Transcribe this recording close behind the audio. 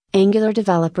Angular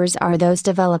developers are those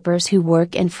developers who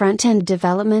work in front-end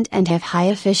development and have high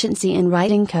efficiency in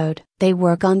writing code. They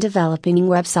work on developing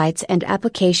websites and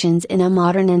applications in a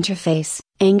modern interface.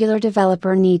 Angular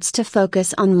developer needs to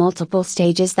focus on multiple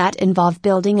stages that involve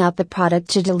building up the product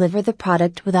to deliver the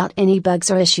product without any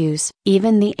bugs or issues.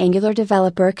 Even the Angular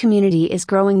developer community is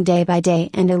growing day by day,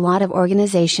 and a lot of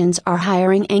organizations are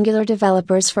hiring Angular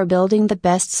developers for building the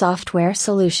best software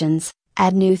solutions,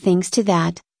 add new things to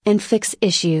that, and fix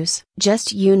issues.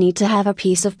 You need to have a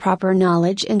piece of proper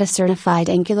knowledge and a certified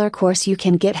Angular course. You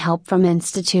can get help from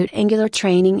Institute Angular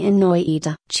Training in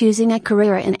Noida. Choosing a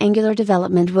career in Angular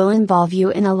development will involve you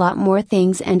in a lot more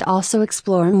things and also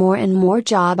explore more and more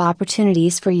job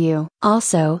opportunities for you.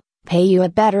 Also, pay you a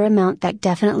better amount that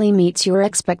definitely meets your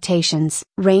expectations.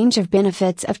 Range of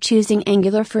benefits of choosing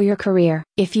Angular for your career.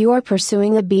 If you are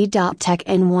pursuing a B.Tech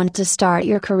and want to start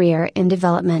your career in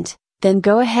development, then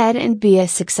go ahead and be a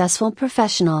successful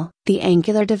professional. The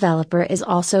Angular developer is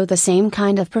also the same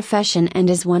kind of profession and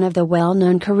is one of the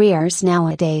well-known careers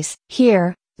nowadays.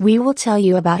 Here, we will tell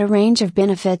you about a range of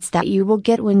benefits that you will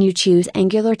get when you choose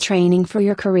Angular training for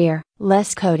your career.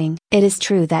 Less coding. It is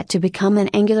true that to become an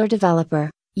Angular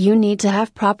developer, you need to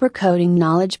have proper coding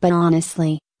knowledge, but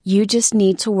honestly, you just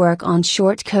need to work on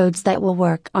short codes that will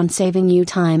work on saving you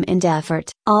time and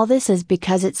effort. All this is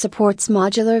because it supports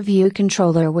Modular View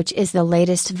Controller, which is the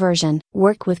latest version.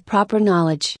 Work with proper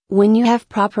knowledge. When you have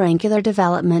proper Angular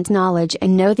development knowledge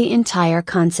and know the entire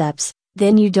concepts,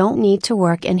 then you don't need to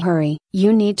work in hurry.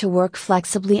 You need to work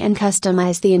flexibly and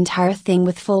customize the entire thing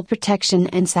with full protection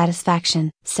and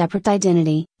satisfaction. Separate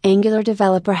identity. Angular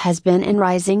developer has been in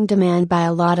rising demand by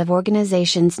a lot of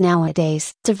organizations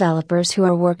nowadays. Developers who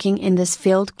are working in this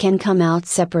field can come out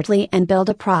separately and build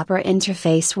a proper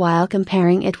interface while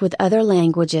comparing it with other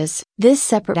languages. This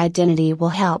separate identity will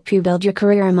help you build your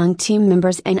career among team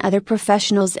members and other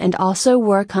professionals, and also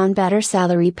work on better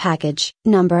salary package.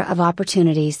 Number of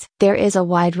opportunities. There is a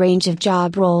wide range of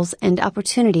job roles and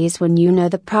opportunities when you know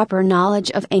the proper knowledge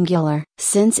of Angular.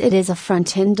 Since it is a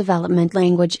front-end development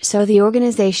language, so the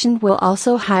organization will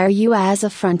also hire you as a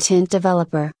front-end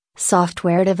developer,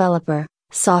 software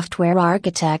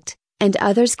architect, and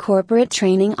others. Corporate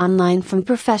training online from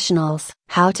professionals.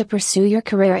 How to pursue your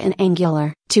career in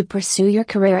Angular. To pursue your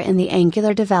career in the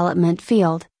Angular development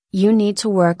field, you need to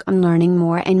work on learning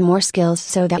more and more skills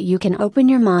so that you can open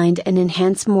your mind and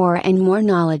enhance more and more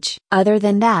knowledge. Other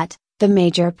than that, the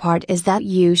major part is that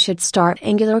you should start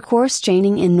Angular course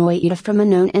training in Noida from a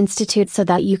known institute so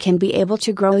that you can be able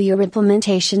to grow your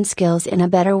implementation skills in a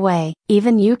better way.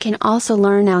 Even you can also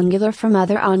learn Angular from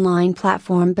other online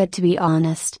platform, but to be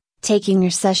honest, taking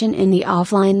your session in the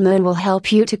offline mode will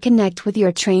help you to connect with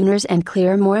your trainers and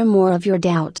clear more and more of your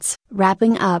doubts.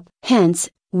 Wrapping up, hence,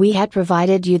 we had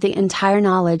provided you the entire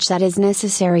knowledge that is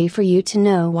necessary for you to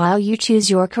know while you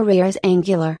choose your career as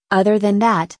Angular. Other than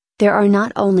that, there are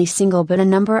not only single but a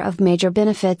number of major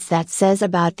benefits that says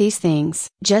about these things.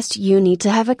 You need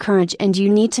to have a courage and you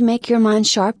need to make your mind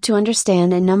sharp to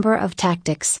understand a number of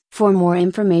tactics. For more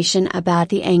information about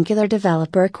the Angular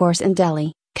Developer course in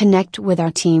Delhi, connect with our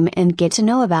team and get to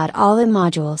know about all the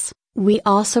modules. We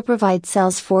also provide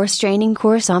Salesforce training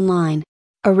course online.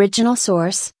 Original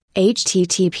source,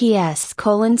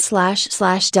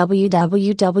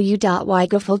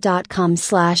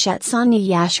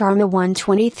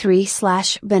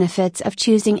 https://www.wigaful.com/@sanyasharma123/ benefits of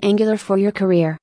choosing Angular for your career.